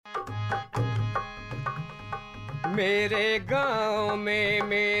मेरे गांव में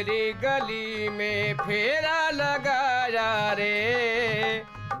मेरी गली में फेरा लगाया रे,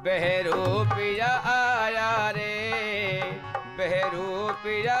 बहरूपिया आया रे,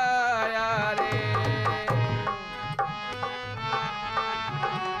 बहरूपिया आया रे।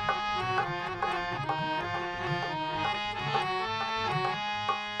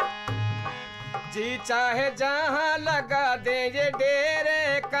 जी चाहे जहाँ लगा दे ये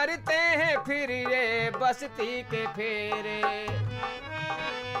डेरे, करते हैं फिर ये बस्ती के फेरे।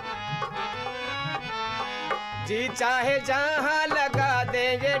 जी चाहे जहाँ लगा दे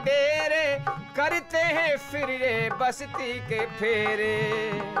ये डेरे, करते हैं फिर ये बस्ती के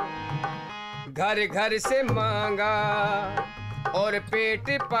फेरे। घर घर से मांगा और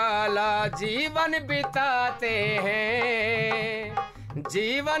पेट पाला, जीवन बिताते हैं,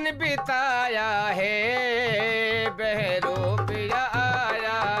 जीवन बिताया है, बहरूपिया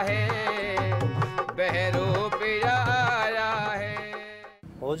आया है, बहरूपिया आया है।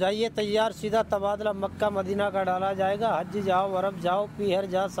 हो जाइए तैयार, सीधा तबादला मक्का मदीना का डाला जाएगा। हज जाओ, अरब जाओ, पीहर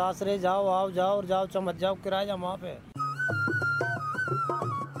जाओ, सासरे जाओ, आओ जाओ और जाओ चमच जाओ, किराया जाओ वहाँ पे।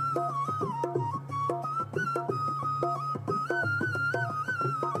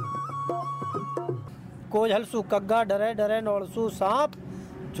 कोझलसू कग्गा डरे डरे नोड़सू सांप,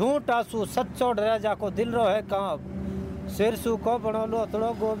 झूठ आसू सच्चो डरे जाको दिल रो है कांप। सिरसू को बनोलो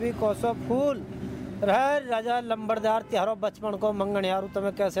अथड़ो गोभी कोसो फूल, रह राजा लंबरदार तिहारो बचपन को मंगन यारू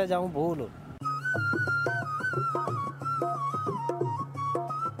तुम्हें कैसे जाऊं भूल।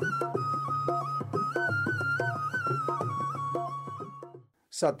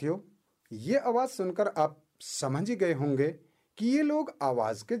 साथियों, ये आवाज सुनकर आप समझ ही गए होंगे कि ये लोग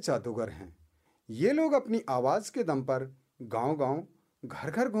आवाज के जादूगर हैं। ये लोग अपनी आवाज के दम पर गांव-गांव,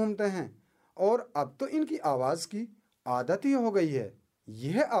 घर-घर घूमते हैं और अब तो इनकी आवाज की आदत ही हो गई है।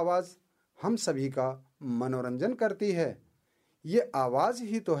 यह आवाज हम सभी का मनोरंजन करती है। ये आवाज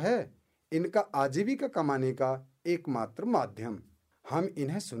ही तो है इनका आजीविका कमाने का एकमात्र माध्यम। हम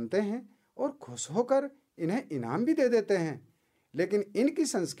इन्हें सुनते हैं और खुश होकर इन्हें इनाम भी दे देते हैं। लेकिन इनकी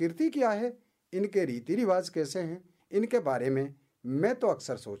संस्कृति क्या है, इनके रीति रिवाज कैसे हैं, इनके बारे में मैं तो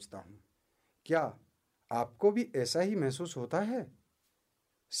अक्सर सोचता हूँ। क्या आपको भी ऐसा ही महसूस होता है?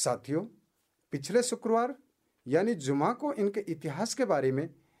 साथियों, पिछले शुक्रवार यानी जुमा को इनके इतिहास के बारे में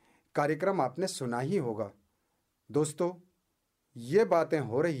कार्यक्रम आपने सुना ही होगा। दोस्तों, ये बातें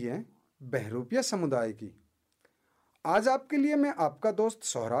हो रही हैं बहरूपिया समुदाय की। आज आपके लिए मैं आपका दोस्त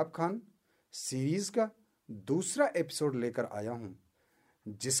सोहराब खान सीरीज का दूसरा एपिसोड लेकर आया हूं,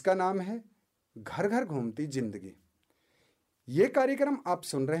 जिसका नाम है घर घर घूमती जिंदगी। ये कार्यक्रम आप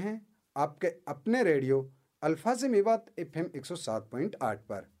सुन रहे हैं आपके अपने रेडियो अल्फाज़ मेवात FM 107.8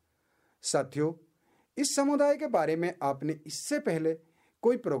 पर। साथियों, इस समुदाय के बारे में आपने इससे पहले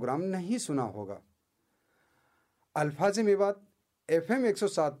कोई प्रोग्राम नहीं सुना होगा। अल्फाज़ मेवात FM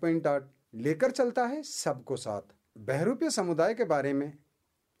 107.8 लेकर चलता है सबको साथ। बहरूपिया समुदाय के बारे में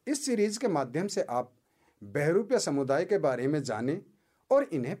इस सीरीज के माध्यम से आप बहरूपिया समुदाय के बारे में जानें और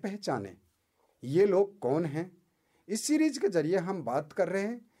इन्हें पहचानें। ये लोग कौन हैं? इस सीरीज के जरिए हम बात कर रहे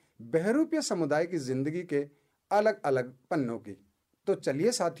हैं बहरूपिया समुदाय की जिंदगी के अलग अलग पन्नों की। तो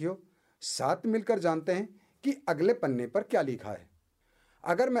चलिए साथियों, साथ मिलकर जानते हैं कि अगले पन्ने पर क्या लिखा है।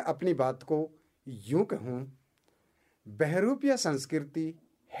 अगर मैं अपनी बात को यूं कहूं, बहरूपिया संस्कृति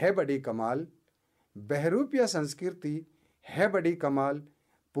है बड़ी कमाल, बहरूपिया संस्कृति है बड़ी कमाल,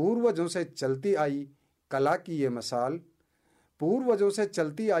 पूर्वजों से चलती आई कला की ये मसाल, पूर्वजों से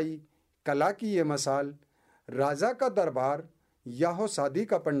चलती आई कला की ये मसाल, राजा का दरबार या हो शादी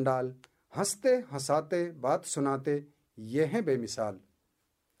का पंडाल, हंसते हंसाते बात सुनाते ये हैं बेमिसाल।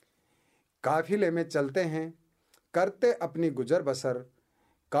 काफिले में चलते हैं करते अपनी गुजर बसर,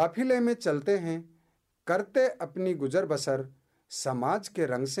 काफिले में चलते हैं करते अपनी गुजर बसर, समाज के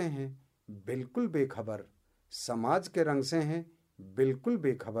रंग से हैं बिल्कुल बेखबर, समाज के रंग से हैं बिल्कुल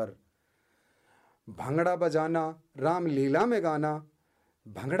बेखबर। भंगड़ा बजाना रामलीला में गाना,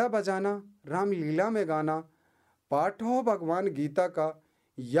 भंगड़ा बजाना रामलीला में गाना, पाठ हो भगवान गीता का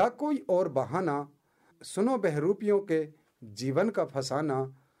या कोई और बहाना, सुनो बहरूपियों के जीवन का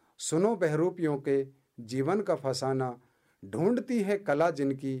फसाना, सुनो बहरूपियों के जीवन का फसाना, ढूंढती है कला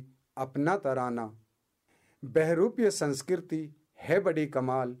जिनकी अपना तराना। बहरूपिया संस्कृति है बड़ी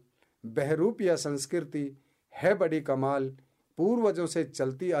कमाल, बहरूपिया संस्कृति है बड़ी कमाल, पूर्वजों से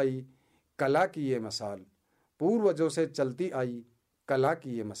चलती आई कला की ये मसाल, पूर्वजों से चलती आई कला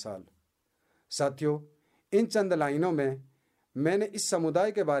की ये मसाल। साथियों, इन चंद लाइनों में मैंने इस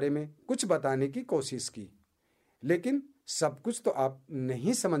समुदाय के बारे में कुछ बताने की कोशिश की, लेकिन सब कुछ तो आप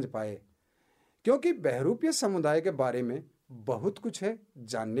नहीं समझ पाए, क्योंकि बहरूपिया समुदाय के बारे में बहुत कुछ है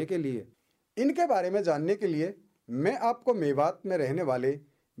जानने के लिए। इनके बारे में जानने के लिए मैं आपको मेवात में रहने वाले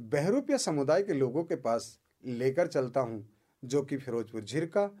बहरूपिया समुदाय के लोगों के पास लेकर चलता हूं, जो कि फिरोजपुर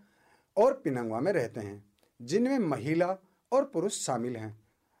झिरका और पिनंगवा में रहते हैं, जिनमें महिला और पुरुष शामिल हैं।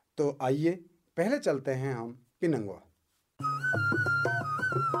 तो आइए पहले चलते हैं हम पिनंगवा।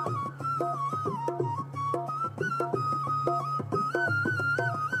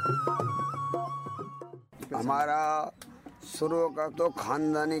 हमारा शुरू का तो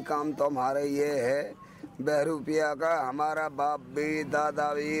खानदानी काम तो हमारा ये है, बहरूपिया का। हमारा बाप भी,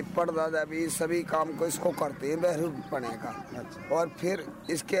 दादा भी, परदादा भी सभी काम को इसको करते हैं बहरूपने का। और फिर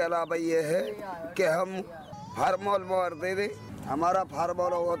इसके अलावा ये है कि हम फार्मोल मारते थे। हमारा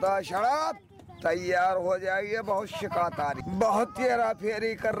फार्मोल होता है शराब तैयार हो जाएगी, बहुत शिकायत आ रही, बहुत हेरा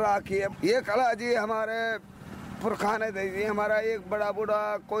फेरी कर रखी है। ये कला जी हमारे पुरखाने दे दी। हमारा एक बड़ा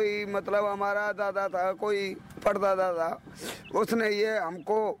बूढ़ा कोई मतलब हमारा दादा था, कोई परदादा था, उसने ये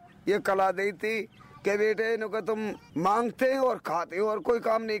हमको ये कला दी थी कि बेटे इनको तुम मांगते हैं और खाते हो और कोई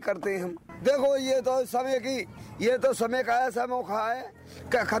काम नहीं करते हम। देखो ये तो समय का ऐसा मौका है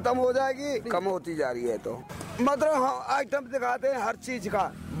कि खत्म हो जाएगी, कम होती जा रही है। तो मतलब हम आइटम दिखाते हैं हर चीज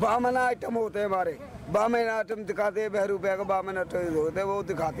का। बामन आइटम होते हैं हमारे, बामन आइटम दिखाते हैं, बहरूपिया का बामन आइटम होते हैं, वो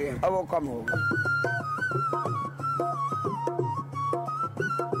दिखाते हैं। अब वो कम होगा।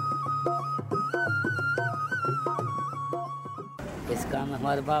 इस काम में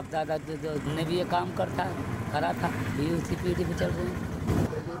हमारे बाप दादा ने भी ये काम करा था, भी उसी पीढ़ी पे चल रहे हैं।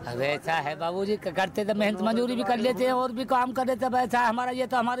 अब ऐसा है बाबूजी, करते थे मेहनत मजदूरी भी कर लेते हैं और भी काम कर लेते हैं। ऐसा हमारा ये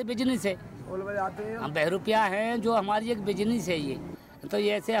तो हमारी बिजनेस है, हम बहरूपिया हैं, जो हमारी एक बिजनेस है ये। तो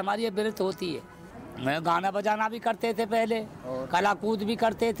ये ऐसे हमारी ये बिरत होती है। मैं गाना बजाना भी करते थे पहले, कला कूद भी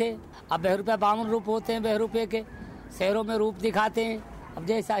करते थे। अब बहरूपिया 52 रूप होते हैं बहरूपे के, शहरों में रूप दिखाते हैं। अब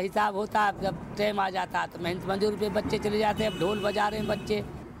जैसा हिसाब होता है, जब टाइम आ जाता है तो मेहनत मजदूर पे बच्चे चले जाते हैं। अब ढोल बजा रहे हैं बच्चे,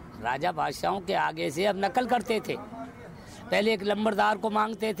 राजा बादशाहों के आगे से अब नकल करते थे। पहले एक लंबरदार को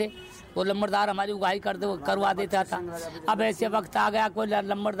मांगते थे, वो लंबरदार हमारी उगाही करवा देता था। अब ऐसे वक्त आ गया, कोई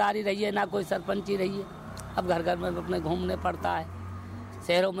लंबरदारी रही है ना कोई सरपंची रही है। अब घर घर में अपने घूमने पड़ता है,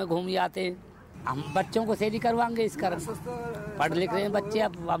 शहरों में घूम जाते हैं। हम बच्चों को सेरी करवाएंगे इस कारण, पढ़ लिख रहे हैं बच्चे,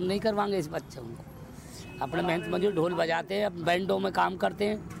 अब नहीं करवाएंगे इस बच्चों को। अपने मेहनत मजदूर ढोल बजाते हैं, अब बैंडों में काम करते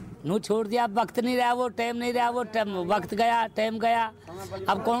हैं। नू छोड़ दिया, अब वक्त नहीं रहा, वो टाइम नहीं रहा, वो वक्त गया, टाइम गया।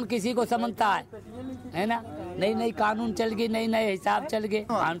 अब कौन किसी को समझता है ना। नई कानून चल गई, नए हिसाब चल गए,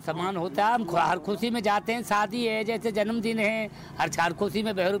 मान सम्मान होता है। हम हर खुशी में जाते हैं, शादी है जैसे जन्मदिन है, हर खुशी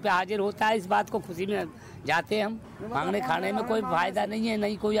में बहरूपिया हाजिर होता है। इस बात को खुशी में जाते हैं हम। मांगने खाने में कोई फायदा नहीं है,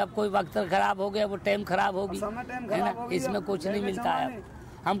 नहीं कोई अब कोई वक्त खराब हो गया, वो टाइम खराब होगी, है ना, इसमें कुछ नहीं मिलता है। अब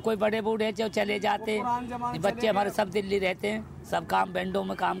हम कोई बड़े बूढ़े जो चले जाते हैं, बच्चे हमारे सब दिल्ली रहते हैं, सब काम बैंडों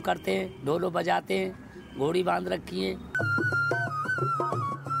में काम करते हैं, ढोलो बजाते हैं, घोड़ी बांध रखी है।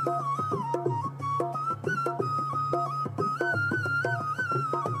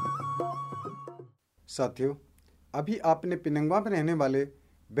 साथियों, अभी आपने पिनंगवा में रहने वाले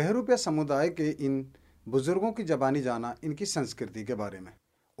बहरूपिया समुदाय के इन बुजुर्गों की जबानी जाना, इनकी संस्कृति के बारे में।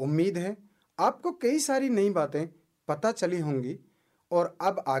 उम्मीद है आपको कई सारी नई बातें पता चली होंगी। और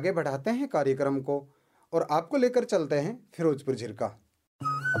अब आगे बढ़ाते हैं कार्यक्रम को और आपको लेकर चलते हैं फिरोजपुर झिरका।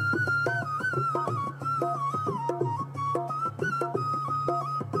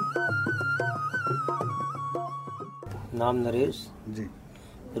 नाम नरेश जी।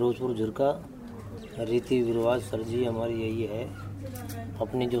 फिरोजपुर झिरका। रीति रिवाज सर जी हमारी यही है,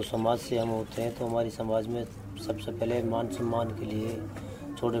 अपने जो समाज से हम होते हैं तो हमारी समाज में सबसे पहले मान सम्मान के लिए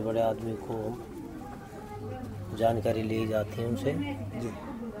छोटे बड़े आदमी को हम जानकारी ली जाती है उनसे जी।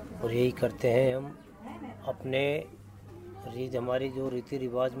 और यही करते हैं हम अपने हमारी जो रीति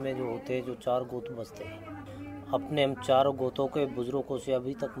रिवाज में जो होते हैं, जो 4 गोत बसते हैं, अपने हम 4 गोतों के बुजुर्गों से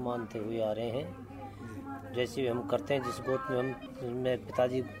अभी तक मानते हुए आ रहे हैं। जैसे हम करते हैं, जिस गोत में हम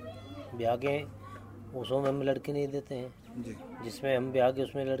पिताजी ब्याह गए उसमें हम लड़की नहीं देते हैं जी। जिसमें हम ब्याह गए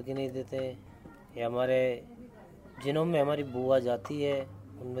उसमें लड़की नहीं देते हैं। या हमारे जिनों में हमारी बुआ जाती है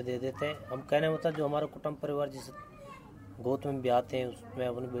उनमें दे देते हैं। हम कहने मतलब जो हमारा कुटुंब परिवार जिस गोत में ब्याहते हैं उसमें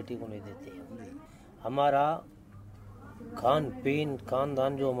अपनी बेटी को नहीं देते हैं। हमारा खान पीन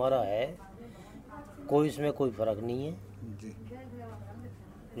खानदान जो हमारा है, कोई इसमें कोई फर्क नहीं है जी।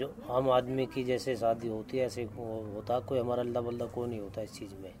 जो आम आदमी की जैसे शादी होती है ऐसे होता, कोई हमारा अल्लाह बल्ला कोई नहीं होता इस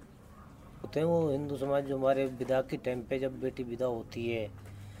चीज़ में। होते हैं वो हिंदू समाज जो हमारे विदा के टाइम पे जब बेटी विदा होती है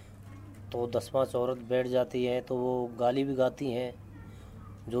तो 10-5 औरत बैठ जाती है, तो वो गाली भी गाती हैं।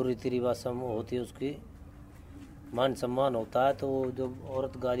 जो रीति रिवाज होती है उसकी मान सम्मान होता है। तो जब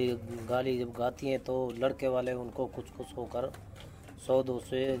औरत गाली जब गाती हैं तो लड़के वाले उनको कुछ होकर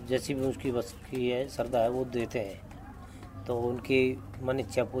 100-200 जैसी भी उसकी बस की है श्रद्धा है वो देते हैं, तो उनकी मन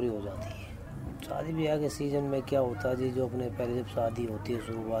इच्छा पूरी हो जाती है। शादी ब्याह के सीज़न में क्या होता है जी, जो अपने पहले जब शादी होती है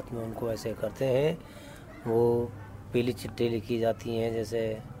शुरुआत में उनको ऐसे करते हैं, वो पीली चिट्ठी लिखी जाती हैं,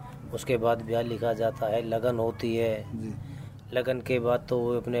 जैसे उसके बाद ब्याह लिखा जाता है, लगन होती है जी। लगन के बाद तो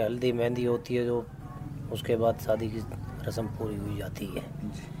वो अपने हल्दी मेहंदी होती है, जो उसके बाद शादी की रस्म पूरी हुई जाती है।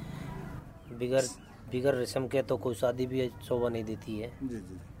 बिगर रस्म के तो कोई शादी भी शोभा नहीं देती है। जी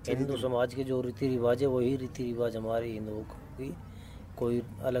जी। हिंदू समाज के जो रीति रिवाज है वही रीति रिवाज हमारे हिंदुओं की, कोई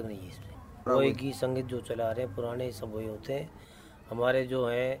अलग नहीं है इसमें। वही गीत संगीत जो चला रहे हैं पुराने सब वही होते हैं। हमारे जो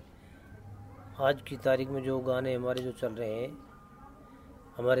हैं आज की तारीख में जो गाने हमारे जो चल रहे हैं,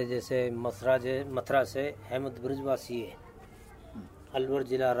 हमारे जैसे मथुरा से अहमद ब्रजवासी है, अलवर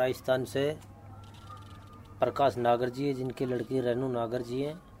जिला राजस्थान से प्रकाश नागर जी है, जिनके लड़की रेनू नागर जी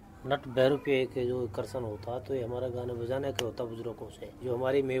हैं। नट बहरूपे के जो करसन होता तो ये हमारा गाना बजाना के होता बुजुर्गों से। जो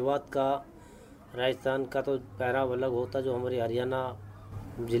हमारी मेवात का राजस्थान का तो पहराव अलग होता, जो हमारे हरियाणा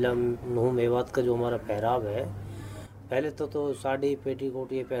जिला नूह मेवात का जो हमारा पहराव है, पहले तो साड़ी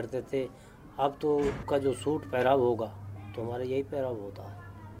पेटीकोट ये पहनते थे, अब तो का जो सूट पहराव होगा तो हमारा यही पहराव होता है।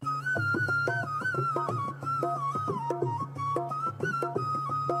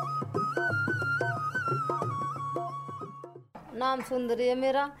 नाम सुंदरी है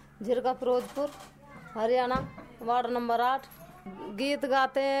मेरा, झिरका फिरोजपुर हरियाणा, वार्ड नंबर 8। गीत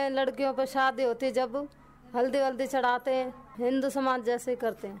गाते हैं, लड़कियों पर शादी होती है जब हल्दी वल्दी चढ़ाते हैं, हिंदू समाज जैसे ही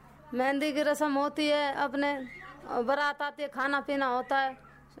करते हैं। मेहंदी की रस्म होती है, अपने बारात आती है, खाना पीना होता है,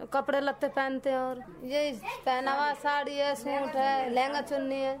 कपड़े लत्ते पहनते हैं, और यही पहनावा साड़ी है, सूट है, लहंगा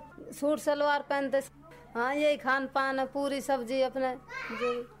चुन्नी है, सूट सलवार पहनते। हाँ यही खान पान है, पूरी सब्जी अपने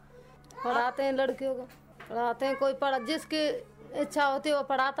जो पढ़ाते हैं लड़कियों को, पढ़ाते हैं। कोई पढ़ा, जिसकी इच्छा होती है वो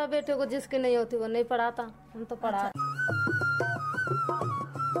पढ़ाता बेटे को, जिसकी नहीं होती वो नहीं पढ़ाता, हम तो पढ़ा।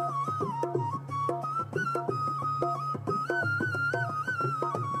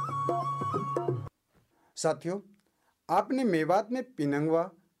 साथियों, आपने मेवात में पिनंगवा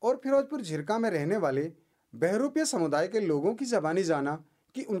और फिरोजपुर झिरका में रहने वाले बहरूपीय समुदाय के लोगों की ज़बानी जाना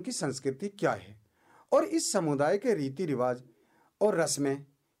कि उनकी संस्कृति क्या है, और इस समुदाय के रीति रिवाज और रस्में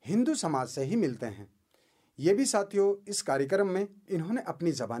हिंदू समाज से ही मिलते हैं। ये भी साथियों इस कार्यक्रम में इन्होंने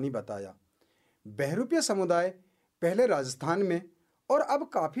अपनी ज़बानी बताया। बहरूपीय समुदाय पहले राजस्थान में और अब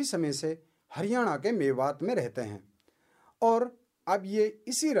काफ़ी समय से हरियाणा के मेवात में रहते हैं, और अब ये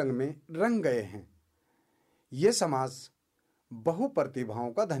इसी रंग में रंग गए हैं। ये समाज बहु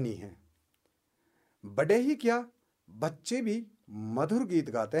प्रतिभाओं का धनी है। बड़े ही क्या, बच्चे भी मधुर गीत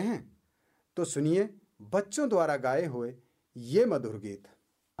गाते हैं। तो सुनिए बच्चों द्वारा गाए हुए ये मधुर गीत।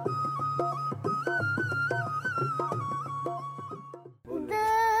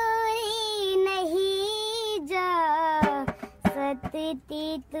 दूरी नहीं जा सकती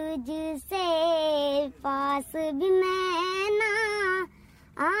तुझसे, पास भी मैं ना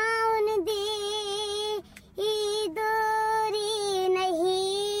आऊं दी। दूरी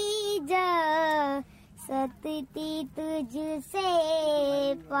नहीं जा सकती तुझसे,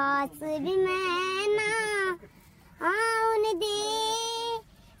 पास भी मैं ना आऊं दी।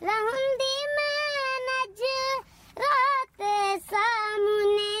 रहूंगी मैं नजरों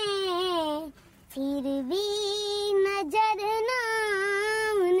सामने, फिर भी नजर ना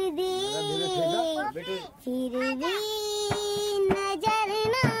आऊं दी। फिर भी नजर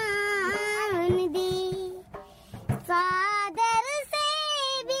ना आऊं दी। सादर से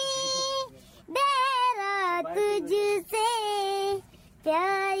भी डेरा तुझसे,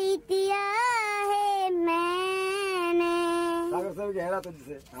 प्यार किया है मैंने।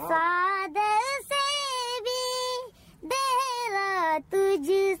 सादर से भी डेरा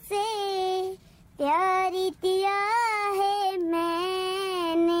तुझसे, प्यार किया है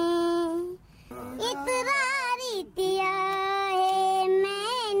मैंने। इकरार किया है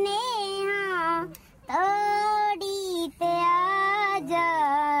मैंने, हाँ तोड़ी ते आजा।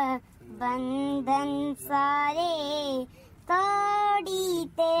 बंधन सारे तोड़ी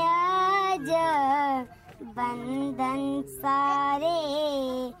ते आजा। बंधन सारे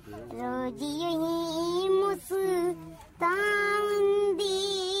रोज यही मुस्तांदी।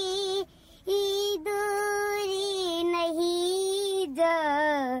 दूरी नहीं जा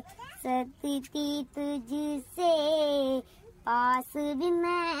सकती तुझसे, पास भी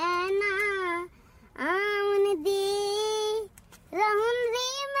मैं ना आऊं दी। रहूंगी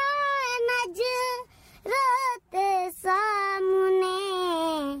मैं नजरों सामने,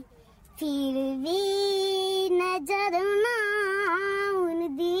 फिर भी नजर ना आऊं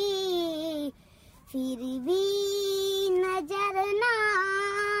दी। फिर भी नजर ना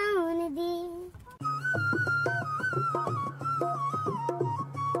आऊं दी।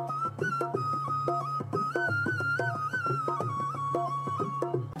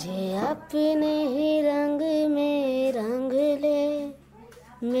 मुझे अपने ही रंग में रंग ले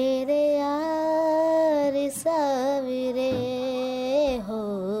मेरे यार सावरे हो,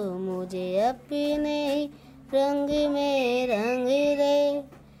 मुझे अपने ही रंग में रंग ले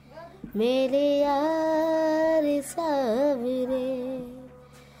मेरे यार सावरे,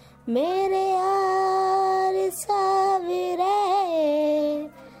 मेरे यार सावरे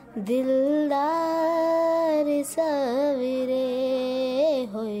दिलदार सावरे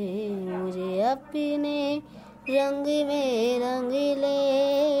होए, मुझे अपने रंग में रंग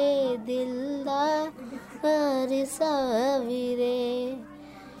ले दिलदार सावरे,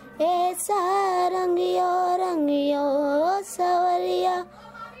 ऐसा रंगियो रंगियो सवरिया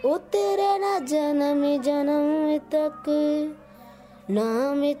उतरे न जन्म जन्म तक,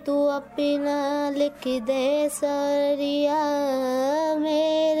 नाम तू अपना लिख दे सरिया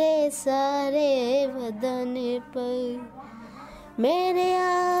मेरे सारे बदन पर, मेरे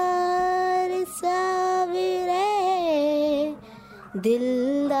यार सावरे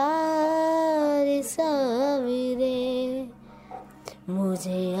दिलदार सावरे,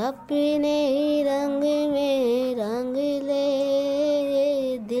 मुझे अपने ही रंग में रंग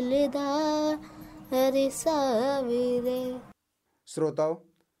ले दिलदार सावरे। श्रोताओं,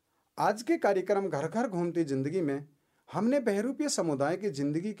 आज के कार्यक्रम घर घर घूमती जिंदगी में हमने बहरूपीय समुदाय की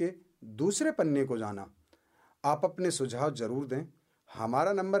जिंदगी के दूसरे पन्ने को जाना। आप अपने सुझाव जरूर दें।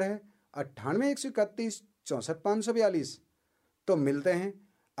 हमारा नंबर है 98 131 64 542। तो मिलते हैं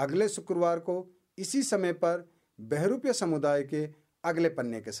अगले शुक्रवार को इसी समय पर बहरूपीय समुदाय के अगले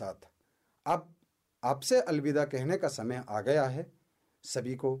पन्ने के साथ। अब आपसे अलविदा कहने का समय आ गया है।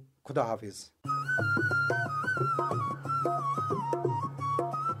 सभी को खुदा हाफिज।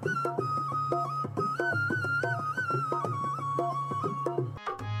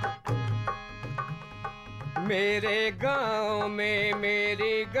 मेरे गांव में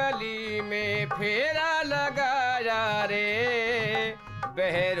मेरी गली में फेरा लगाया रे,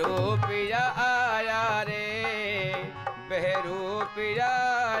 बहरूपिया आया रे, बहरूपिया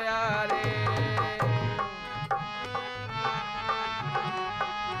आया रे।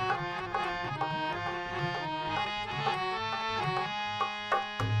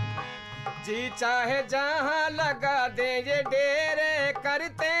 जी चाहे जहाँ लगा दे ये डेरे,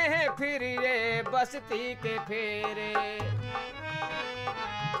 करते हैं फिर ये बस्ती के फेरे।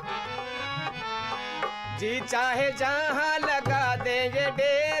 जी चाहे जहाँ लगा दे ये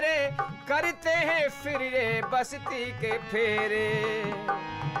डेरे, करते हैं फिर ये बस्ती के फेरे।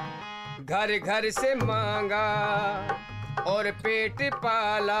 घर घर से मांगा और पेट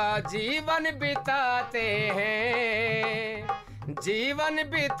पाला जीवन बिताते हैं, जीवन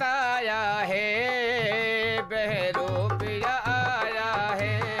बिताया है बहरो